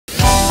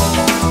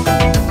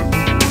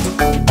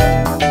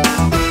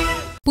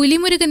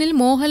പുലിമുരുകനിൽ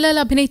മോഹൻലാൽ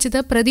അഭിനയിച്ചത്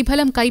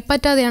പ്രതിഫലം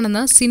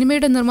കൈപ്പറ്റാതെയാണെന്ന്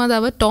സിനിമയുടെ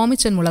നിർമ്മാതാവ്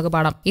ടോമിച്ചൻ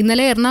മുളകുപാടം.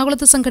 ഇന്നലെ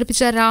എറണാകുളത്ത്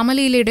സംഘടിപ്പിച്ച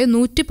രാമലീലയുടെ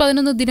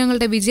 111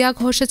 ദിനങ്ങളുടെ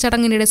വിജയാഘോഷ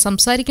ചടങ്ങിനിടെ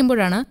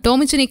സംസാരിക്കുമ്പോഴാണ്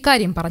ടോമിച്ചൻ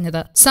ഇക്കാര്യം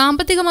പറഞ്ഞത്.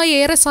 സാമ്പത്തികമായി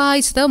ഏറെ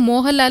സഹായിച്ചത്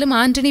മോഹൻലാലും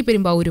ആന്റണി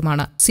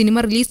പെരുമ്പാവൂരുമാണ്.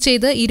 സിനിമ റിലീസ്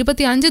ചെയ്ത്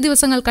 25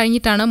 ദിവസങ്ങൾ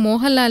കഴിഞ്ഞിട്ടാണ്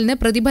മോഹൻലാലിന്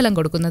പ്രതിഫലം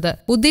കൊടുക്കുന്നത്.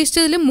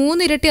 ഉദ്ദേശിച്ചതിലും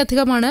 3 ഇരട്ടി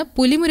അധികമാണ്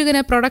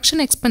പുലിമുരുകന് പ്രൊഡക്ഷൻ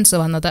എക്സ്പെൻസ്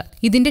വന്നത്.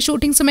 ഇതിന്റെ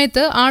ഷൂട്ടിംഗ്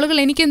സമയത്ത് ആളുകൾ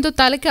എനിക്കെന്തോ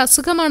തലയ്ക്ക്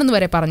അസുഖമാണെന്ന്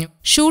വരെ പറഞ്ഞു.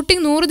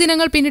 ഷൂട്ടിംഗ് 100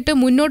 ദിനങ്ങൾ പിന്നിട്ട്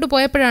മുന്നോട്ട്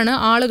പോയപ്പോഴാണ്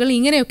ആളുകൾ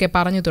ഇങ്ങനെയൊക്കെ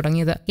പറഞ്ഞു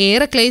തുടങ്ങിയത്.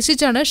 ഏറെ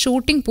ക്ലേശിച്ചാണ്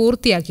ഷൂട്ടിംഗ്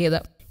പൂർത്തിയാക്കിയത്.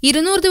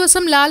 200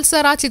 ദിവസം ലാൽ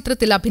സർ ആ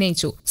ചിത്രത്തിൽ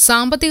അഭിനയിച്ചു.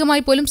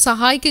 സാമ്പത്തികമായി പോലും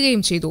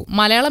സഹായിക്കുകയും ചെയ്തു.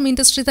 മലയാളം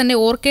ഇൻഡസ്ട്രി തന്നെ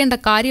ഓർക്കേണ്ട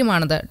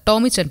കാര്യമാണത്,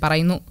 ടോമിച്ചൻ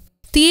പറയുന്നു.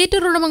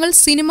 തിയേറ്റർ ഉടമകൾ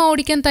സിനിമ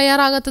ഓടിക്കാൻ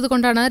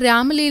തയ്യാറാകാത്തതുകൊണ്ടാണ്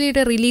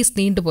രാമലീലയുടെ റിലീസ്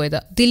നീണ്ടുപോയത്.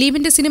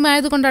 ദിലീപിന്റെ സിനിമ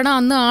ആയതുകൊണ്ടാണ്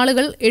അന്ന്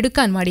ആളുകൾ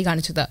എടുക്കാൻ മടി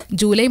കാണിച്ചത്.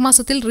 ജൂലൈ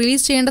മാസത്തിൽ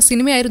റിലീസ് ചെയ്യേണ്ട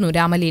സിനിമയായിരുന്നു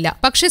രാമലീല.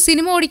 പക്ഷെ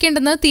സിനിമ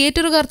ഓടിക്കേണ്ടെന്ന്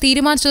തിയേറ്ററുകാർ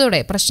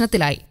തീരുമാനിച്ചതോടെ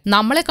പ്രശ്നത്തിലായി.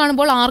 നമ്മളെ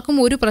കാണുമ്പോൾ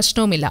ആർക്കും ഒരു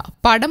പ്രശ്നവുമില്ല.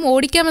 പടം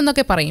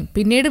ഓടിക്കാമെന്നൊക്കെ പറയും.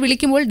 പിന്നീട്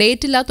വിളിക്കുമ്പോൾ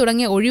ഡേറ്റില്ല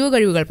തുടങ്ങിയ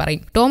ഒഴിവുകഴിവുകൾ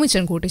പറയും,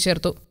 ടോമിച്ചൻ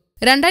കൂട്ടിച്ചേർത്തു.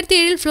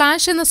 2007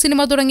 ഫ്ലാഷ് എന്ന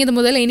സിനിമ തുടങ്ങിയത്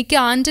മുതൽ എനിക്ക്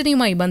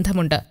ആന്റണിയുമായി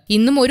ബന്ധമുണ്ട്.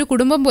 ഇന്നും ഒരു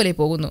കുടുംബം പോലെ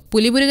പോകുന്നു.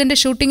 പുലിമുരുകന്റെ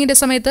ഷൂട്ടിംഗിന്റെ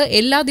സമയത്ത്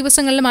എല്ലാ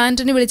ദിവസങ്ങളിലും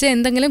ആന്റണി വിളിച്ച്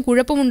എന്തെങ്കിലും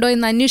കുഴപ്പമുണ്ടോ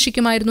എന്ന്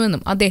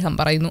അന്വേഷിക്കുമായിരുന്നുവെന്നും അദ്ദേഹം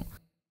പറയുന്നു.